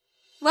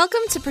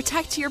Welcome to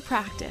Protect Your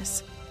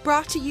Practice,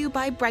 brought to you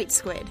by Bright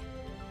Squid.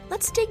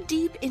 Let's dig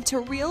deep into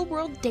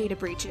real-world data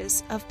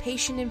breaches of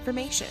patient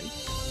information.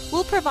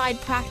 We'll provide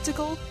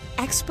practical,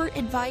 expert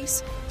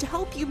advice to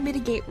help you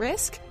mitigate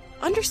risk,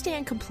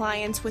 understand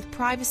compliance with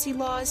privacy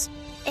laws,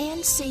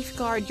 and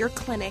safeguard your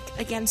clinic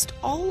against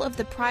all of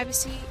the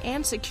privacy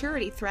and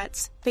security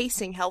threats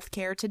facing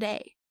healthcare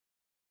today.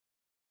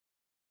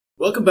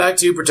 Welcome back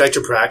to Protect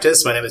Your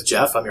Practice. My name is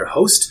Jeff. I'm your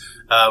host.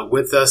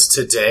 With us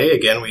today,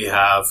 again, we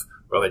have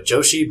Rohit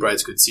Joshi, Bright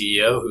Squid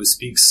CEO, who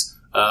speaks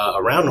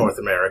around North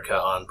America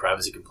on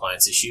privacy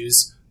compliance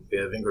issues. We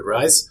have Ingrid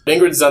Rice.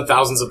 Ingrid has done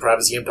thousands of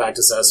privacy impact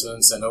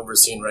assessments and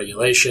overseen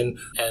regulation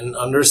and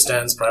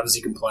understands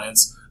privacy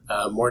compliance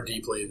more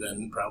deeply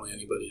than probably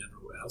anybody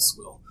else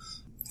will.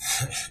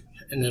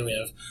 And then we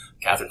have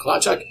Catherine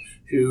Klachuk,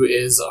 who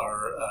is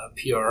our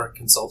PR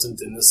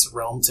consultant in this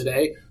realm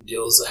today,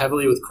 deals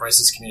heavily with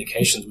crisis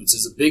communications, which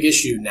is a big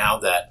issue now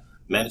that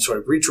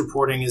mandatory breach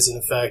reporting is in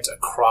effect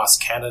across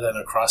Canada and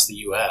across the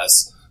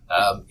U.S.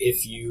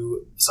 If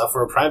you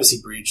suffer a privacy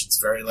breach, it's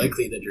very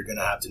likely that you're going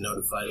to have to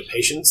notify the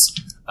patients.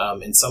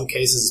 In some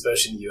cases,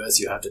 especially in the U.S.,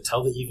 you have to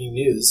tell the evening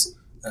news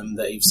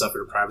that you've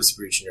suffered a privacy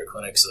breach in your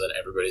clinic so that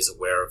everybody's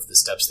aware of the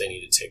steps they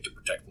need to take to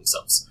protect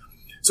themselves.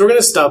 So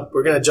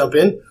we're going to jump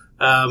in.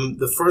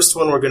 The first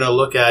one we're going to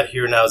look at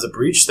here now is a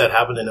breach that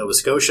happened in Nova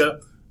Scotia.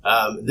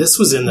 This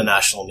was in the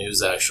national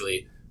news,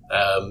 actually,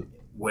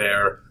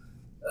 where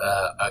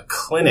a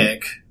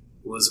clinic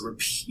was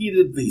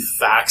repeatedly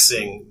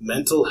faxing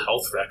mental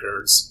health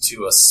records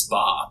to a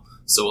spa,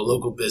 so a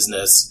local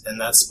business, and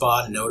that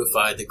spa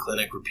notified the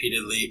clinic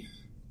repeatedly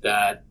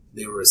that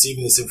they were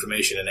receiving this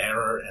information in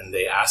error, and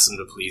they asked them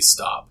to please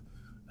stop.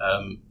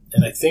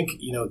 And I think,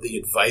 the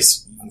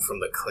advice even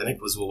from the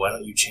clinic was, well, why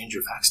don't you change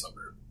your fax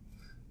number?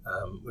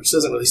 Which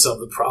doesn't really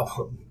solve the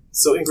problem.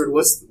 So, Ingrid,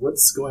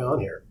 what's going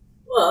on here?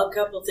 Well, a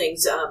couple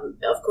things.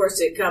 Of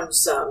course,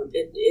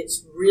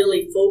 it's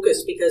really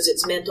focused because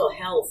it's mental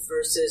health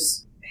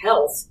versus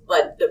health,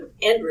 but the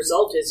end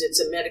result is it's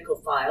a medical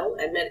file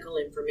and medical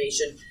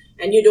information,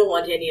 and you don't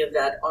want any of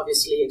that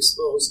obviously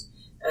exposed.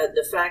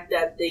 The fact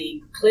that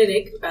the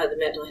clinic, the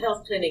mental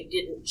health clinic,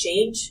 didn't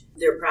change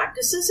their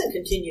practices and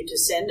continue to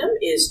send them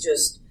is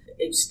just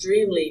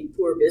extremely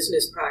poor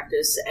business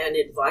practice, and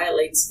it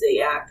violates the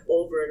Act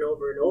over and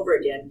over and over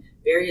again,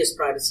 various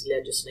privacy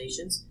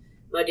legislations.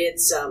 But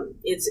it's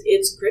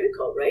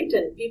critical, right?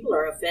 And people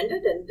are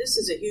offended, and this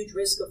is a huge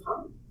risk of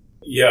harm.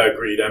 Yeah,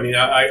 agreed. I mean,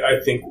 I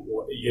think,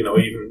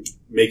 even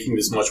making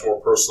this much more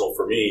personal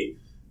for me,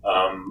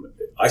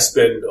 I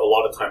spend a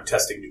lot of time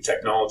testing new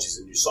technologies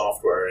and new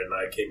software, and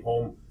I came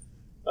home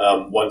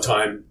one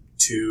time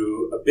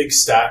to a big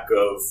stack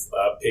of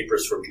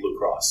papers from Blue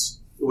Cross,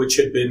 which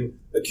had been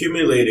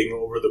accumulating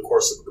over the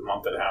course of a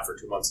month and a half or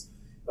 2 months.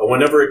 And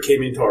whenever it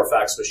came into our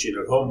fax machine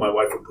at home, my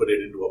wife would put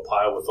it into a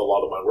pile with a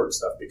lot of my work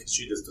stuff because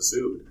she just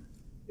assumed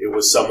it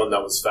was someone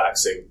that was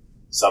faxing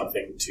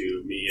something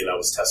to me and I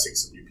was testing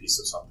some new piece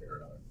of something or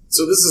another.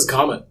 So this is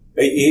common.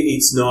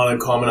 It's not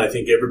uncommon. I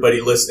think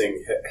everybody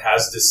listening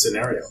has this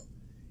scenario.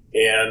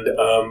 And,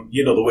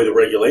 the way the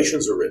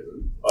regulations are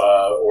written,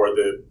 or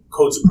the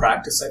codes of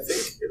practice, I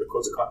think, or the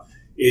codes of conduct,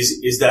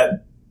 is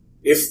that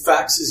if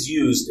fax is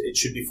used, it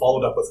should be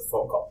followed up with a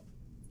phone call.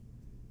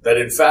 That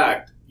in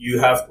fact, you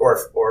have,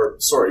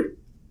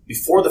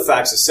 before the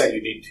fax is sent,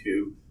 you need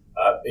to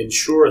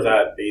ensure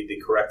that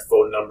the correct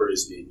phone number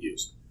is being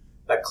used.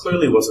 That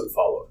clearly wasn't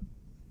followed.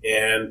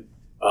 And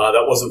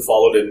that wasn't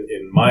followed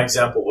in my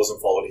example,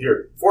 wasn't followed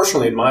here.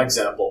 Fortunately, in my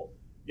example,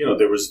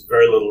 there was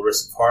very little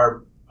risk of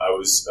harm. I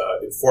was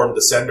informed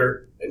the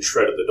sender and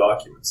shredded the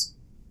documents.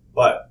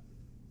 But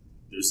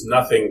there's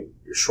nothing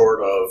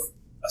short of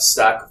a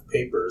stack of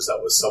papers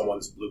that was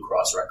someone's Blue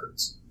Cross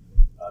records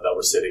that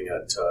were sitting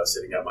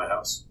at my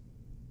house.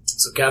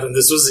 So, Catherine,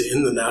 this was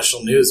in the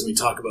national news, and we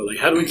talk about,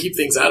 how do we keep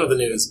things out of the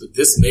news? But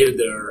this made it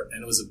there,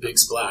 and it was a big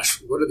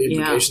splash. What are the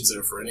implications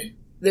there for any?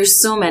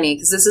 There's so many,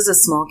 because this is a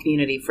small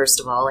community, first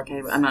of all.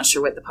 I'm not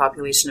sure what the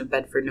population of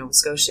Bedford, Nova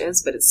Scotia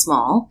is, but it's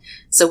small.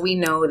 So we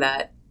know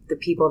that the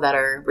people that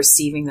are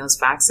receiving those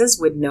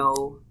faxes would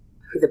know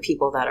who the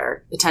people that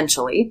are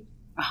potentially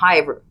a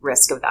high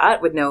risk of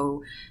that would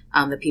know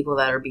the people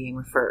that are being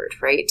referred,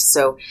 right?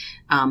 So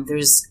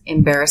there's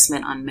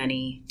embarrassment on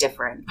many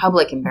different,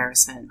 public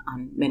embarrassment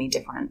on many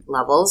different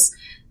levels.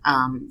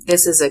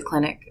 This is a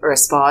clinic or a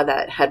spa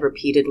that had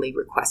repeatedly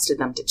requested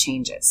them to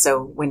change it.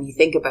 So when you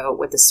think about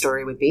what the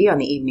story would be on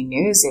the evening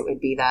news, it would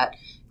be that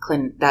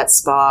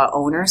spa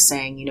owner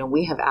saying,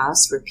 we have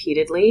asked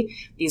repeatedly.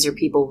 These are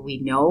people we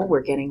know.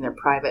 We're getting their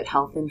private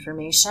health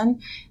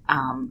information.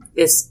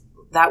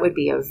 That would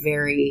be a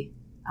very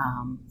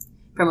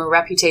from a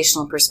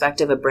reputational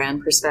perspective, a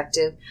brand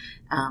perspective,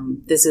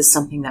 this is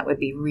something that would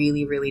be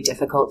really, really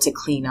difficult to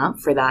clean up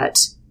for that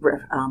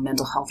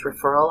mental health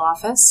referral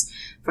office.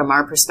 From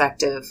our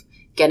perspective,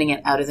 getting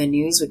it out of the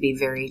news would be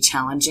very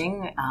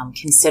challenging,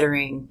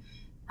 considering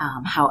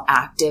how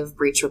active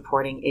breach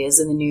reporting is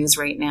in the news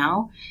right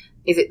now.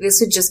 This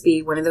would just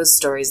be one of those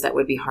stories that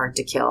would be hard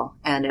to kill,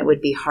 and it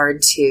would be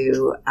hard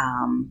to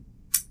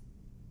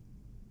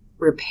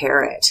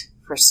repair it,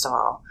 first of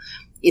all.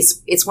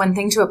 It's one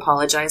thing to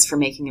apologize for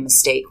making a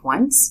mistake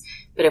once,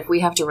 but if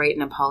we have to write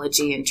an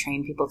apology and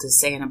train people to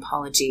say an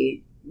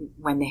apology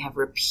when they have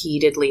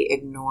repeatedly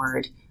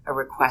ignored a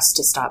request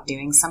to stop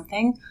doing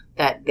something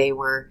that they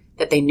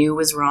knew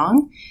was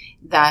wrong,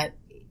 that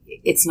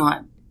it's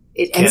not.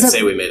 It Can't ends up,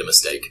 say we made a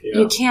mistake. Yeah.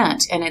 You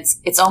can't, and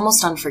it's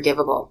almost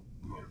unforgivable.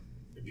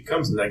 It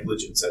becomes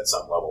negligence at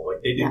some level.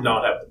 Like they did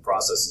not have the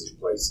processes in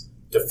place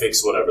to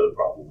fix whatever the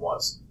problem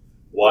was.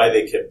 Why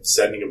they kept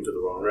sending them to the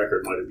wrong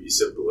record might be as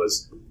simple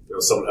as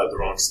someone had the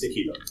wrong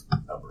sticky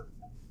number,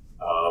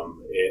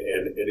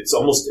 and it's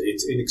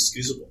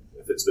inexcusable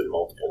if it's been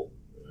multiple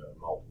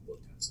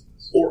attempts of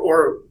this.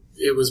 Or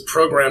it was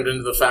programmed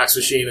into the fax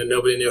machine and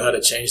nobody knew how to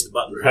change the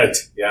button. Right?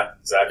 Yeah,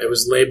 exactly. It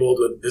was labeled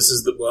with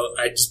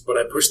I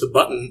push the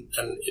button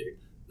and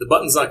the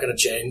button's not going to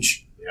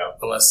change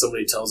unless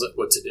somebody tells it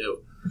what to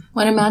do.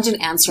 Well,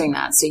 imagine answering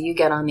that. So you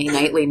get on the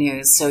nightly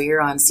news, so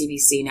you're on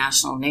CBC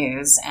National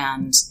News,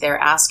 and they're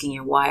asking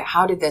you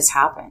how did this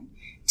happen?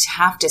 To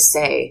have to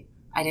say,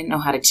 I didn't know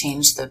how to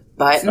change the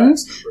button.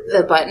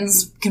 The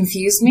buttons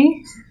confused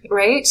me,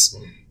 right?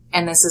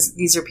 And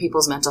these are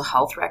people's mental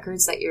health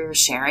records that you're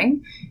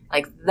sharing.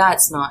 Like,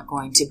 that's not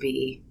going to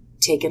be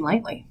taken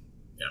lightly.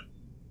 Yeah.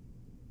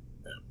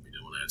 We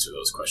don't want to answer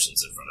those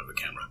questions in front of a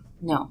camera.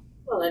 No.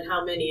 Well, and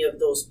how many of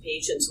those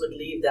patients would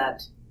leave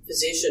that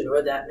physician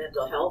or that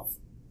mental health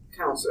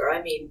counselor?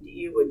 I mean,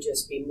 you would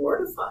just be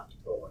mortified.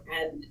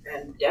 And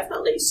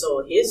definitely,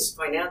 so his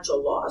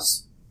financial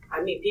loss,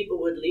 I mean, people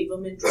would leave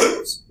him in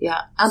droves.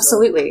 Yeah,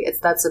 absolutely.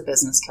 That's a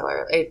business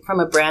killer.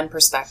 From a brand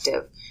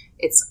perspective,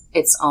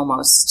 it's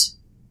almost,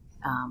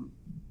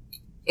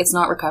 it's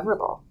not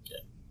recoverable.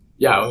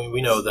 Yeah, I mean,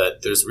 we know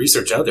that there's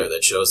research out there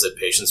that shows that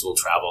patients will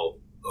travel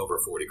over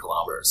 40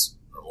 kilometers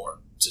or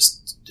more.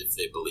 Just if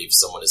they believe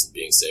someone isn't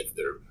being safe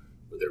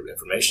with their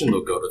information,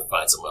 they'll go to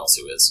find someone else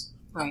who is.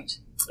 Right.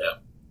 Yeah.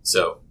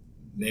 So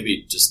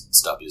maybe just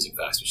stop using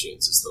fax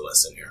machines is the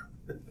lesson here.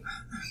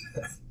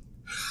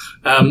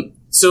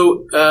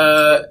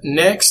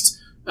 Next,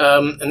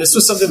 and this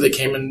was something that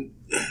came in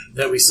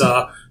that we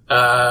saw,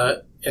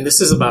 and this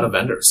is about a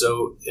vendor.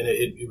 So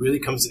it really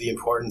comes to the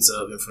importance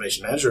of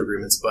information management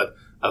agreements, but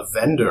a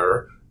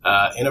vendor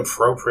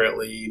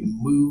inappropriately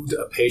moved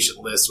a patient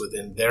list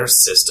within their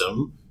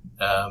system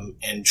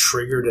and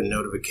triggered a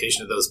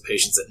notification of those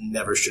patients that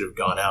never should have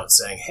gone out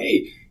saying,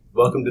 hey,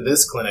 welcome to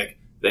this clinic.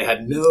 They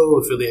had no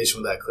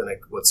affiliation with that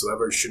clinic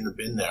whatsoever, shouldn't have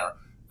been there.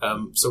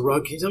 So,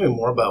 Rod, can you tell me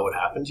more about what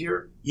happened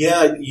here?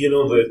 Yeah,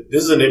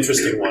 this is an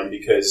interesting one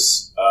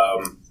because,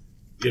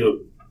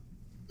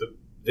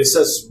 this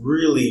is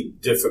really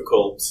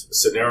difficult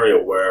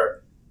scenario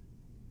where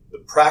the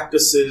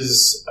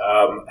practices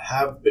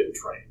have been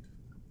trained.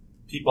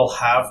 People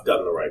have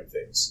done the right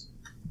things.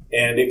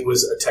 And it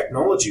was a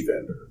technology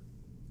vendor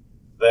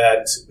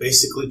that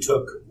basically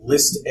took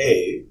list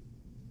A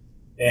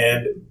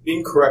and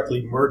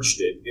incorrectly merged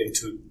it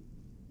into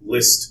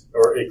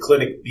a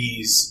clinic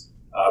B's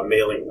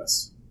mailing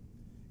list.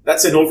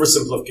 That's an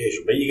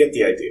oversimplification, but you get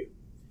the idea.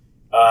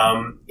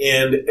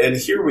 And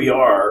here we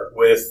are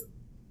with,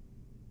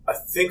 I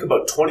think,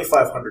 about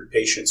 2,500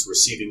 patients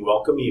receiving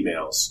welcome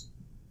emails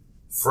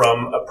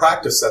from a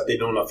practice that they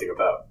know nothing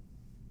about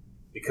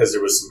because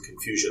there was some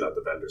confusion at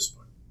the vendor's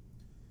point.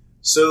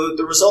 So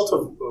the result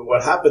of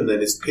what happened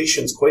then is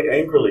patients quite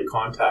angrily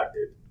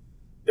contacted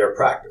their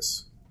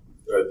practice.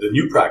 The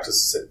new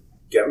practice said,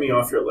 get me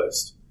off your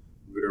list.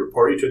 I'm going to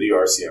report you to the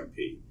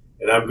RCMP,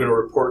 and I'm going to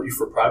report you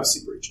for privacy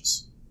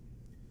breaches.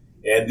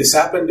 And this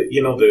happened,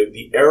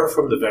 the error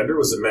from the vendor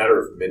was a matter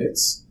of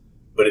minutes,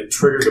 but it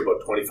triggered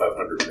about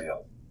 2,500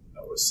 mail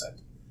that was sent.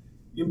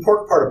 The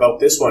important part about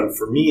this one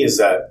for me is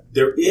that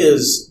there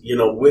is,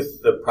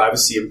 with the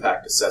privacy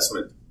impact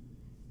assessment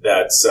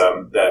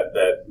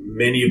that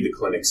many of the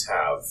clinics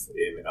have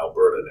in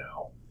Alberta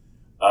now,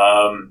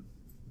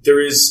 there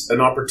is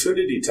an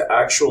opportunity to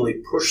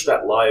actually push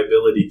that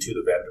liability to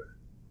the vendor.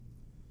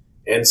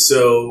 And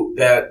so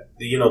that,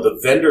 the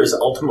vendor is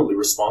ultimately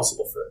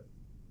responsible for it,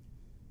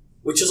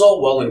 which is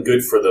all well and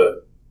good for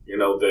the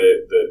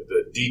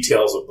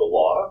details of the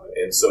law.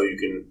 And so you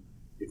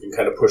can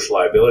kind of push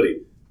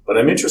liability. But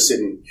I'm interested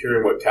in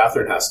hearing what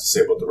Catherine has to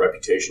say about the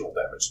reputational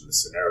damage in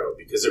this scenario,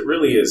 because it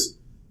really is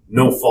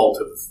no fault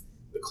of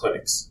the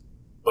clinics,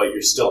 but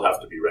you still have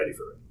to be ready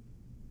for it.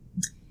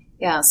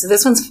 Yeah, so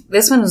this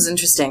one was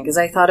interesting because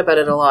I thought about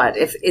it a lot.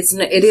 It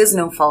is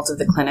no fault of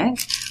the clinic,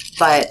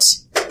 but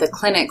the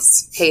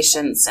clinic's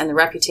patients and the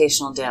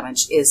reputational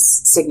damage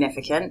is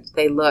significant.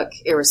 They look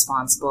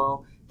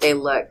irresponsible. They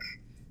look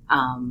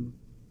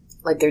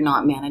like they're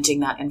not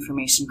managing that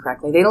information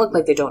correctly. They look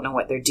like they don't know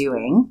what they're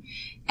doing.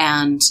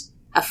 And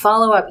a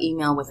follow-up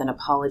email with an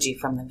apology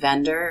from the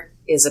vendor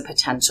is a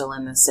potential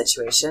in this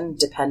situation,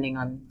 depending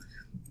on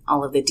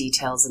all of the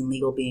details and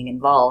legal being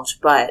involved.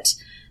 But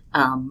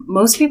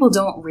most people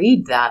don't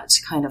read that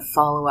kind of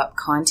follow-up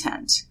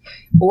content,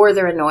 or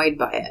they're annoyed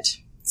by it.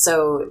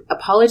 So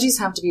apologies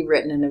have to be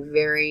written in a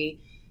very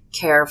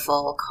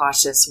careful,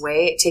 cautious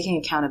way. Taking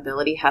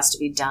accountability has to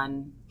be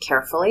done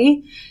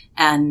carefully.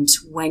 And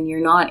when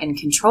you're not in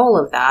control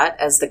of that,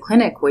 as the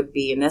clinic would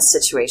be in this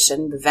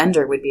situation, the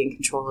vendor would be in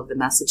control of the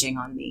messaging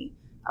on the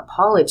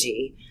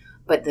apology,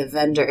 but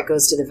it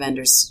goes to the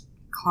vendor's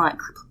client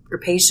or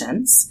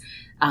patients.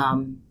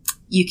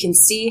 You can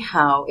see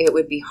how it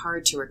would be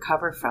hard to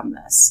recover from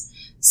this.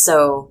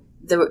 So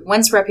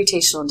once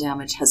reputational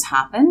damage has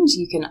happened,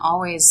 you can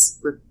always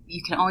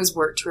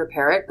work to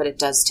repair it, but it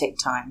does take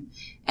time.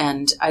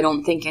 And I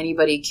don't think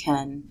anybody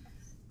can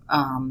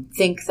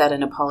think that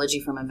an apology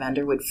from a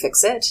vendor would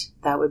fix it.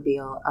 That would be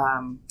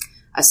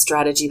a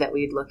strategy that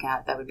we'd look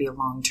at. That would be a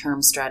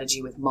long-term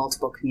strategy with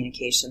multiple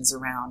communications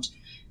around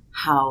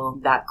how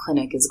that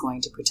clinic is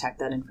going to protect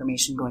that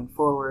information going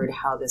forward,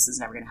 how this is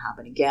never going to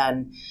happen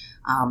again.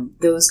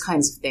 Those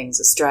kinds of things,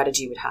 a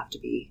strategy would have to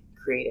be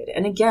created.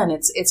 And again,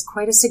 it's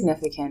quite a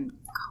significant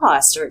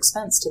cost or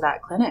expense to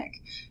that clinic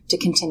to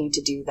continue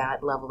to do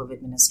that level of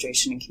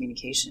administration and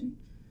communication.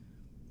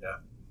 Yeah.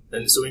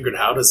 And so, Ingrid,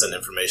 how does an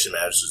information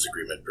manager's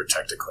agreement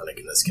protect a clinic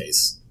in this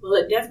case? Well,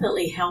 it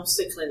definitely helps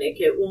the clinic.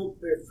 It won't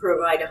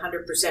provide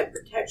 100%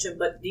 protection,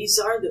 but these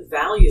are the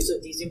values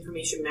of these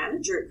information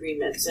manager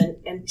agreements,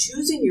 and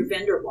choosing your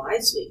vendor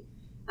wisely.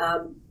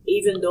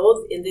 Even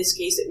though in this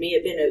case it may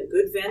have been a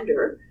good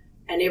vendor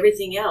and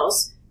everything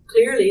else,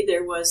 clearly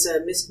there was a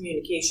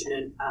miscommunication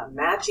and a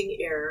matching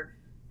error,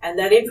 and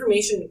that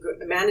information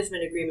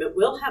management agreement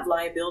will have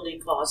liability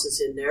clauses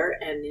in there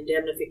and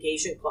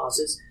indemnification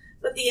clauses,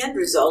 but the end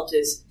result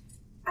is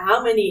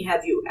how many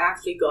have you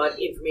actually got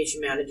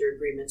information manager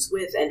agreements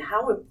with, and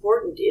how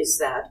important is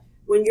that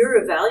when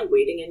you're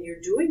evaluating and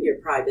you're doing your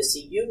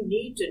privacy? You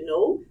need to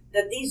know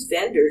that these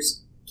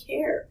vendors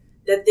care,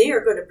 that they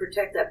are going to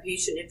protect that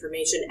patient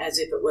information as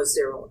if it was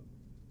their own.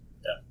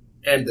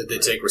 Yeah. And that they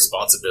take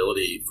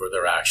responsibility for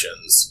their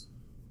actions.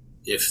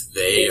 If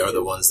they are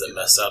the ones that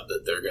mess up,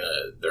 that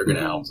they're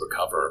gonna help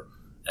recover.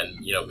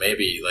 And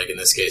maybe like in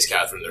this case,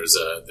 Catherine, there's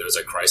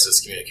a crisis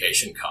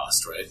communication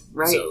cost, right?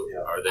 Right. So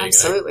are they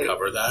going to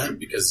cover that?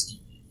 Because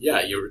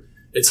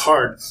it's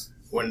hard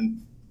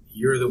when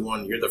you're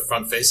the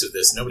front face of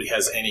this. Nobody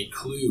has any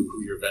clue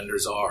who your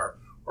vendors are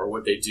or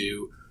what they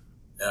do.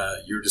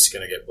 You're just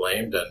going to get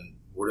blamed, and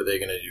what are they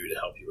going to do to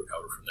help you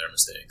recover from their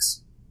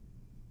mistakes?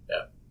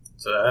 Yeah.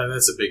 So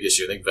that's a big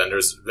issue. I think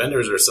vendors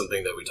are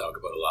something that we talk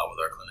about a lot with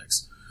our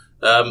clinics.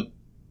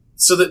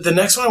 So the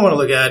next one I want to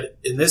look at,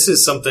 and this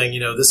is something,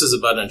 this is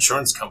about an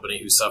insurance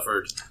company who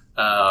suffered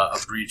a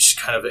breach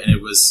and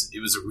it was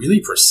a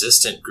really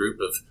persistent group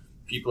of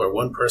people, or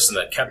one person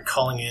that kept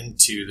calling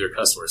into their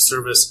customer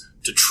service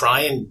to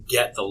try and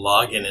get the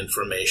login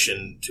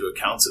information to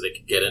account so they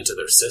could get into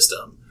their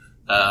system.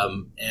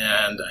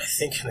 And I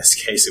think in this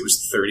case it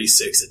was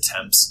 36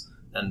 attempts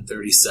and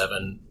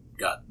 37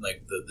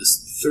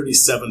 this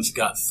 37th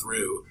got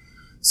through.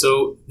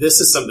 So this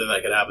is something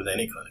that could happen to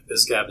any clinic.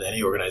 This could happen to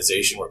any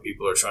organization where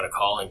people are trying to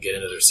call and get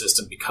into their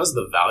system because of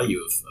the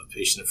value of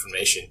patient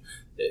information.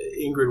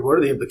 Ingrid, what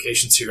are the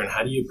implications here, and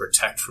how do you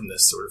protect from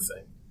this sort of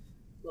thing?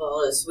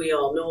 Well, as we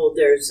all know,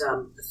 there's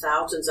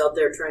thousands out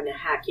there trying to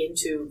hack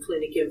into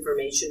clinic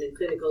information and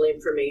clinical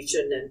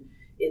information. And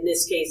in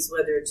this case,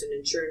 whether it's an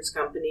insurance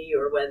company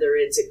or whether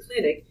it's a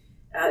clinic,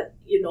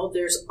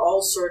 there's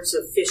all sorts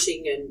of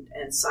phishing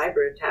and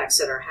cyber attacks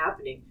that are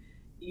happening.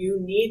 You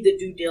need the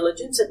due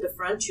diligence at the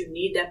front. You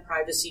need that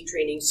privacy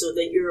training so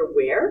that you're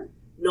aware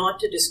not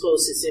to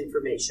disclose this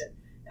information.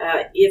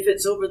 If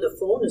it's over the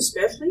phone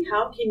especially,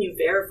 how can you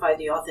verify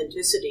the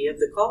authenticity of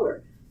the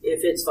caller?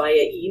 If it's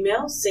via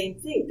email, same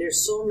thing.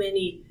 There's so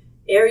many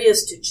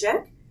areas to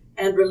check,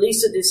 and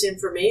release of this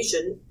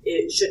information,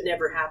 it should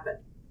never happen.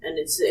 And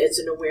it's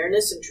an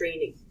awareness and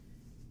training.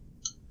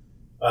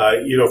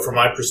 From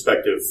my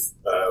perspective,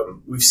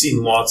 we've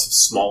seen lots of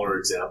smaller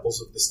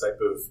examples of this type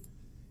of,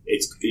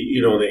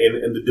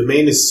 and the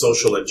domain is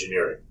social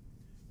engineering.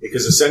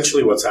 Because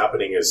essentially what's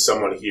happening is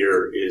someone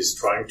here is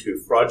trying to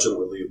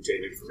fraudulently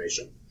obtain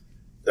information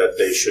that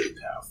they shouldn't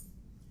have.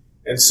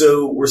 And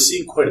so we're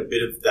seeing quite a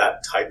bit of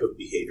that type of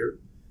behavior.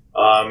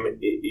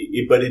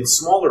 But in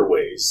smaller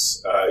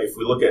ways, if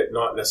we look at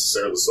not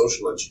necessarily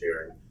social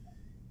engineering,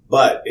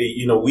 but,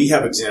 we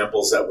have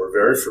examples that we're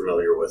very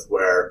familiar with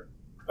where,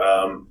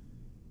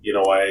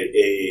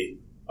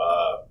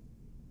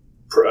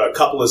 a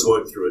couple is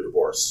going through a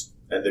divorce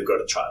and they've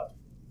got a child.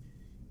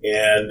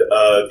 And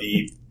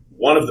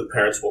one of the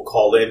parents will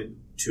call in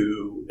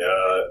to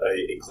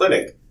a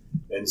clinic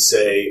and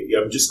say,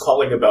 I'm just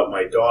calling about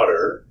my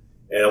daughter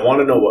and I want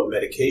to know what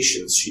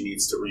medications she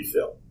needs to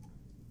refill.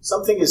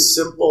 Something as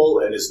simple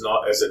and is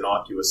not as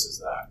innocuous as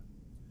that.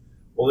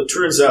 Well, it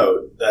turns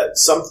out that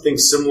something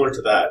similar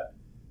to that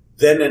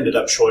then ended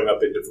up showing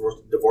up in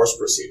divorce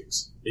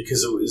proceedings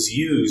because it was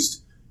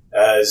used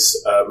as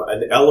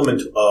an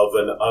element of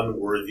an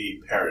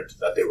unworthy parent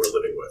that they were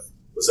living with,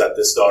 was that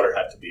this daughter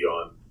had to be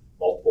on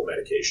multiple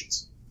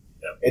medications.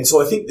 Yeah. And so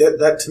I think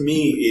that to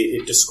me,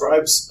 it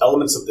describes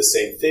elements of the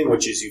same thing,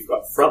 which is you've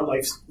got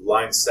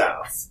frontline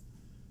staff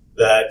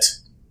that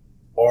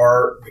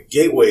are the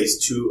gateways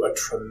to a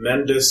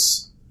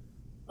tremendous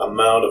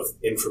amount of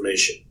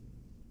information,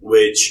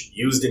 which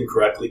used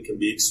incorrectly can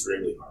be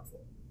extremely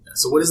harmful.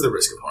 So what is the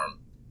risk of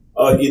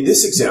harm? In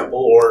this example,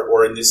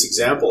 or in this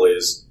example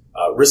is,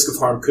 risk of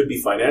harm could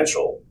be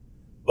financial,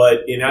 but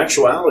in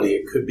actuality,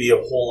 it could be a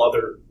whole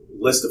other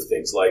list of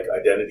things like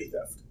identity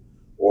theft,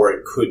 or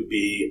it could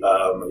be,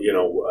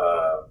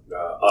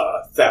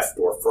 theft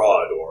or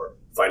fraud or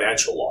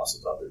financial loss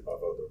of other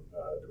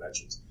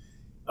dimensions.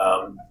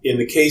 In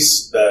the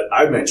case that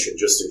I mentioned,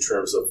 just in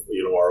terms of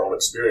our own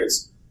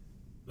experience,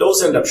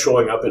 those end up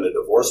showing up in a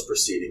divorce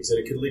proceedings, and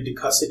it can lead to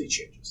custody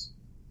changes.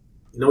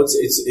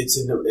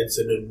 It's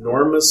an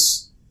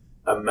enormous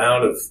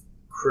amount of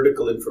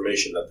critical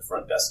information that the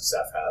front desk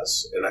staff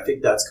has, and I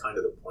think that's kind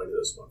of the point of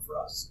this one for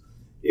us,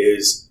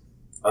 is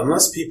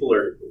unless people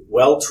are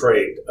well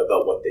trained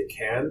about what they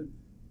can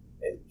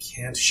and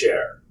can't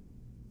share,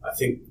 I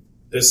think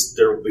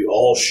there will be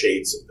all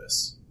shades of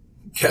this.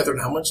 Catherine,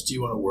 how much do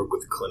you want to work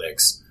with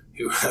clinics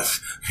who have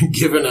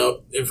given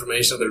out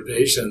information of their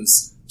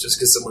patients just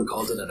because someone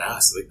called in and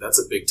asked? Like, that's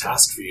a big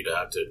task for you to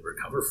have to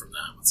recover from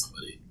that with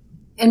somebody.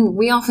 And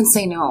we often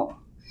say no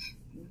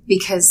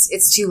because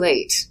it's too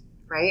late,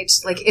 right?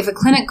 Like, if a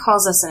clinic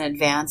calls us in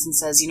advance and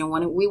says,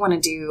 we want to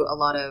do a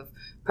lot of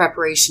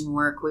preparation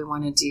work, we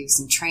want to do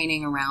some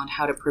training around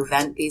how to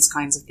prevent these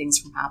kinds of things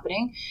from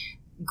happening,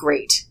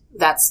 great.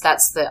 That's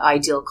the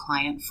ideal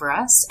client for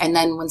us. And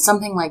then when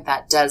something like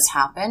that does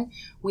happen,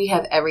 we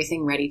have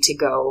everything ready to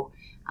go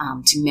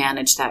to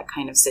manage that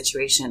kind of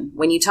situation.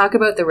 When you talk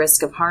about the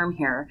risk of harm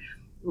here,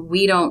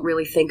 we don't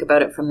really think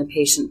about it from the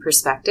patient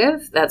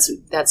perspective.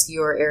 That's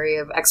your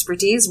area of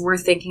expertise. We're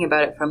thinking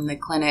about it from the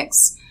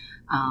clinic's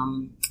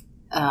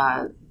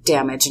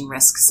damage and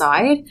risk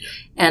side.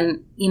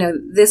 And,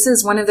 this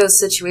is one of those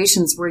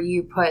situations where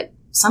you put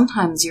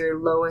sometimes your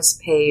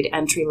lowest paid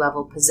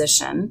entry-level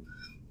person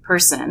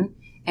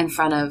in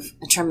front of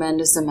a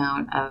tremendous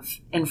amount of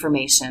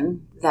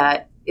information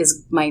that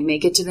might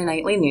make it to the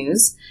nightly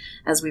news,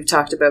 as we've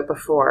talked about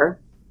before.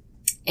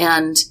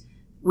 And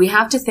we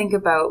have to think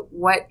about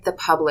what the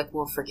public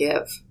will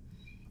forgive.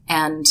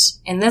 And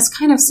in this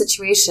kind of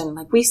situation,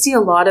 like, we see a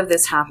lot of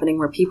this happening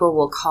where people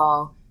will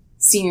call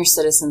senior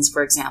citizens,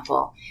 for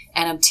example,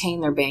 and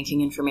obtain their banking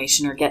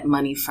information or get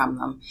money from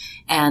them.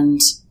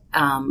 And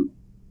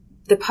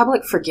the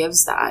public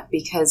forgives that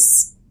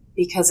because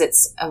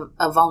it's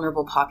a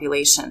vulnerable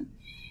population.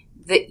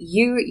 That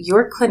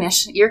your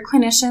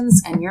clinicians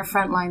and your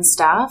frontline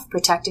staff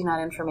protecting that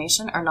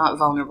information are not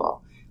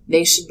vulnerable.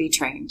 They should be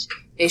trained.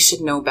 They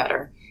should know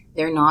better.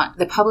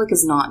 The public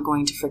is not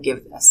going to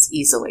forgive this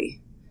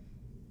easily.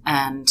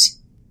 And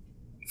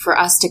for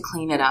us to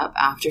clean it up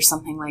after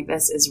something like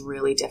this is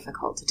really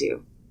difficult to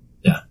do.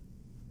 Yeah.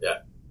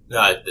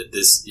 No,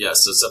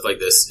 so stuff like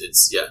this,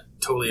 it's,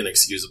 totally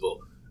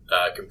inexcusable,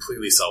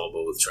 completely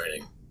solvable with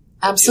training.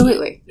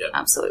 Absolutely. Yep.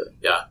 Absolutely.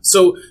 Yeah.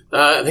 So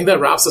I think that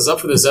wraps us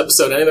up for this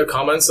episode. Any other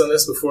comments on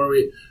this before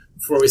we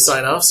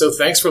sign off? So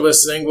thanks for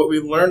listening. What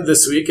we've learned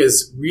this week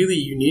is really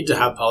you need to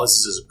have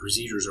policies and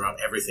procedures around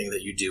everything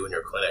that you do in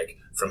your clinic,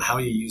 from how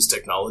you use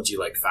technology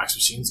like fax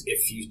machines,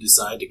 if you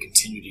decide to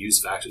continue to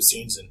use fax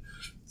machines. And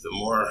the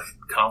more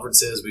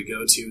conferences we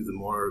go to, the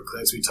more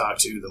clinics we talk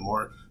to, the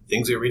more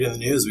things we read in the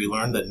news, we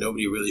learn that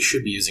nobody really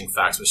should be using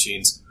fax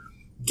machines.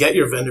 Get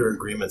your vendor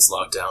agreements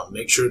locked down.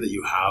 Make sure that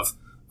you have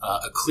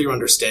a clear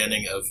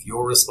understanding of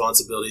your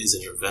responsibilities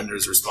and your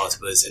vendor's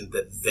responsibilities, and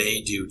that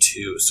they do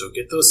too. So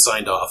get those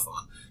signed off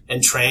on,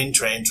 and train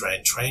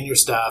your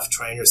staff,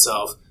 train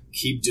yourself,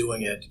 keep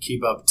doing it,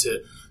 keep up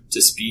to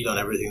speed on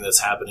everything that's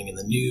happening in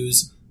the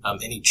news,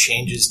 any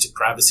changes to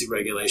privacy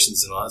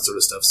regulations and all that sort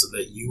of stuff, so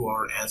that you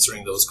are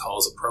answering those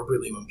calls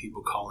appropriately when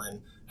people call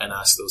in and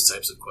ask those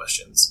types of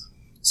questions.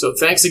 So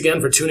thanks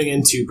again for tuning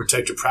in to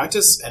Protect Your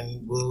Practice,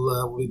 and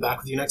we'll be back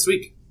with you next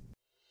week.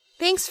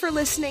 Thanks for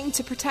listening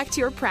to Protect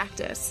Your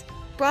Practice,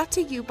 brought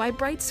to you by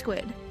Bright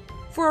Squid.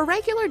 For a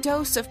regular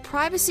dose of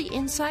privacy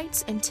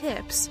insights and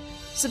tips,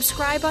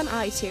 subscribe on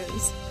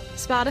iTunes,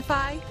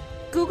 Spotify,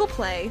 Google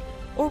Play,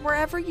 or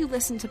wherever you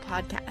listen to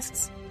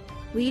podcasts.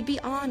 We'd be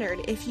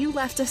honored if you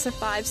left us a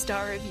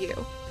 5-star review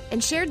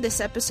and shared this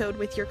episode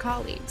with your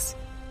colleagues.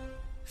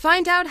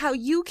 Find out how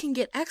you can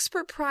get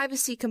expert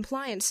privacy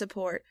compliance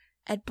support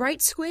at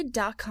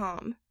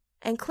brightsquid.com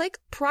and click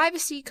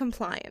Privacy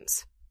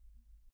Compliance.